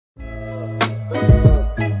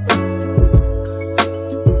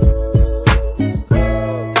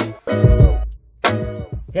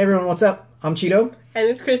What's up? I'm Cheeto. And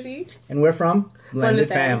it's Chrissy. And we're from Blended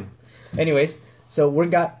Fam. Anyways, so we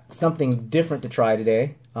got something different to try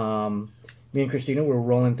today. Me and Christina were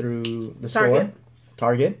rolling through the store,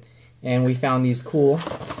 Target, and we found these cool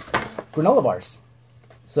granola bars.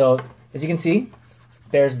 So, as you can see,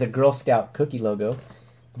 there's the Girl Scout cookie logo.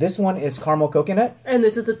 This one is caramel coconut. And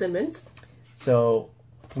this is the Thin Mints. So,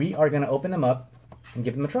 we are going to open them up and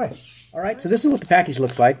give them a try. Alright, so this is what the package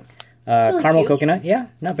looks like. Really caramel cute. coconut, yeah,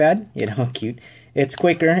 not bad. You know, cute. It's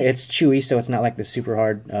Quaker, it's chewy, so it's not like the super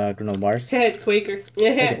hard granola bars. Quaker.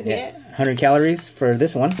 Yeah. 100 calories for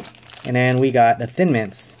this one. And then we got the Thin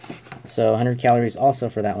Mints. So 100 calories also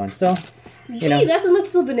for that one. So, you know. That's as much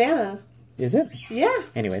as a banana. Is it? Yeah.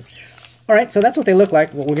 Anyways. Alright, so that's what they look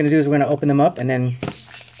like. What we're going to do is we're going to open them up and then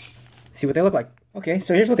see what they look like. Okay,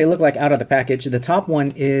 so here's what they look like out of the package. The top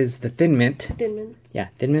one is the Thin Mint. Thin Mints. Yeah,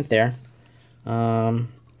 Thin Mint there.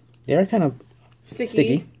 They're kind of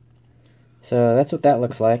sticky. So that's what that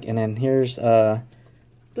looks like. And then here's the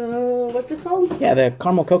what's it called? Yeah, the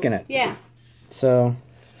caramel coconut. Yeah. So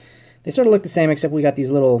they sort of look the same, except we got these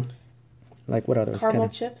little, like, what are those? Caramel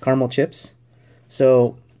chips. Caramel chips.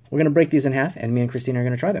 So we're gonna break these in half, and me and Christina are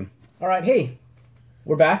gonna try them. All right, hey,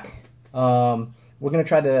 we're back. We're gonna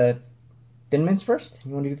try the Thin Mints first.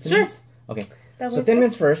 You want to do the Thin Mints? Okay. So Thin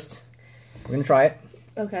Mints first. We're gonna try it.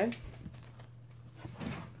 Okay.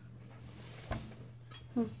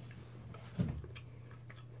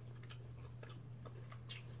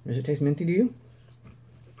 Does it taste minty to you?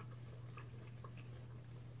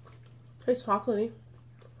 Tastes chocolatey.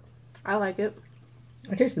 I like it.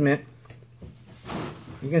 I taste the mint.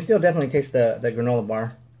 You can still definitely taste the granola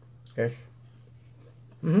bar. Yes.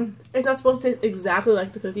 It's not supposed to taste exactly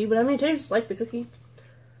like the cookie, but I mean, it tastes like the cookie.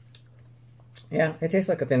 Yeah, it tastes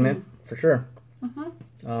like a Thin Mint for sure.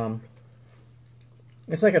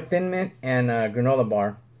 It's like a Thin Mint and a granola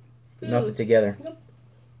bar melted together. Yep.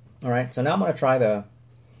 All right, so now I'm gonna try the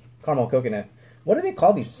caramel coconut. What do they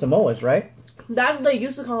call these? Samoas, right? That's what they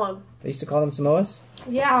used to call them. They used to call them Samoas?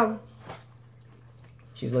 Yeah.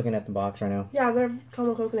 She's looking at the box right now. Yeah, they're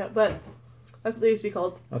caramel coconut, but that's what they used to be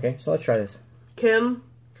called. Okay, so let's try this. Kim,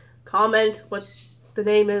 comment what the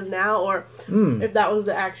name is now, or if that was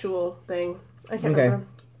the actual thing. I can't remember.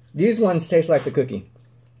 These ones taste like the cookie.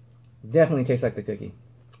 Definitely taste like the cookie.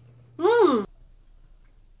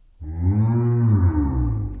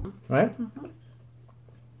 Right?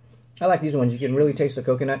 I like these ones. You can really taste the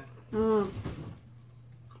coconut. I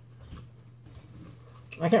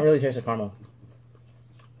can't really taste the caramel.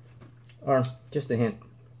 Or just a hint.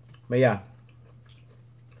 But yeah.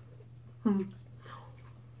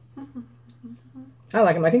 I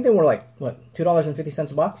like them. I think they were like, what,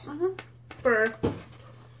 $2.50 a box? For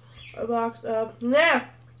a box of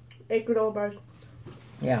 8 granola bars.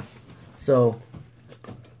 Yeah. So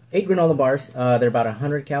 8 granola bars. They're about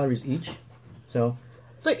 100 calories each. So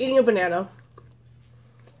It's like eating a banana.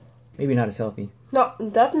 maybe not as healthy. No,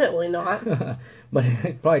 definitely not. But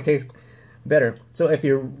it probably tastes better. So if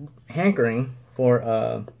you're hankering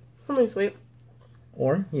for Something sweet.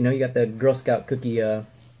 or, you know, you got the Girl Scout cookie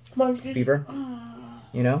fever,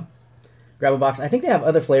 you know, grab a box. I think they have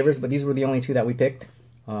other flavors, but these were the only 2 that we picked.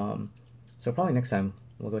 So probably next time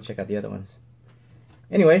we'll go check out the other ones.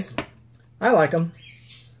 Anyways, I like them.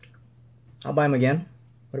 I'll buy them again.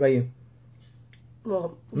 What about you?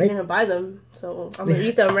 Well, I'm gonna buy them, so I'm gonna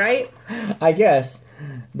eat them, right? I guess.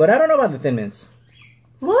 But I don't know about the Thin Mints.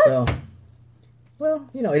 What? So, well,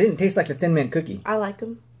 you know, it didn't taste like the Thin Mint cookie. I like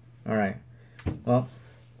them. All right. Well,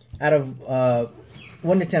 out of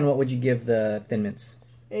 1 to 10, what would you give the Thin Mints?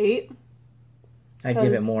 8. I'd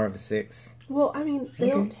give it more of a 6. Well, I mean, they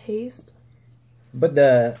don't taste. But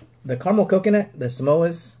the caramel coconut, the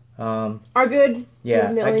Samoas, are good. Yeah,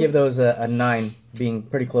 definitely. I'd give those a 9, being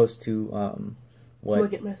pretty close to what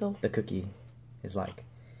Look at myself. the cookie is like.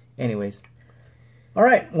 Anyways. All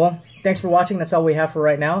right. Well, thanks for watching. That's all we have for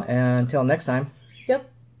right now. And until next time. Yep.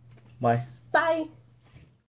 Bye. Bye.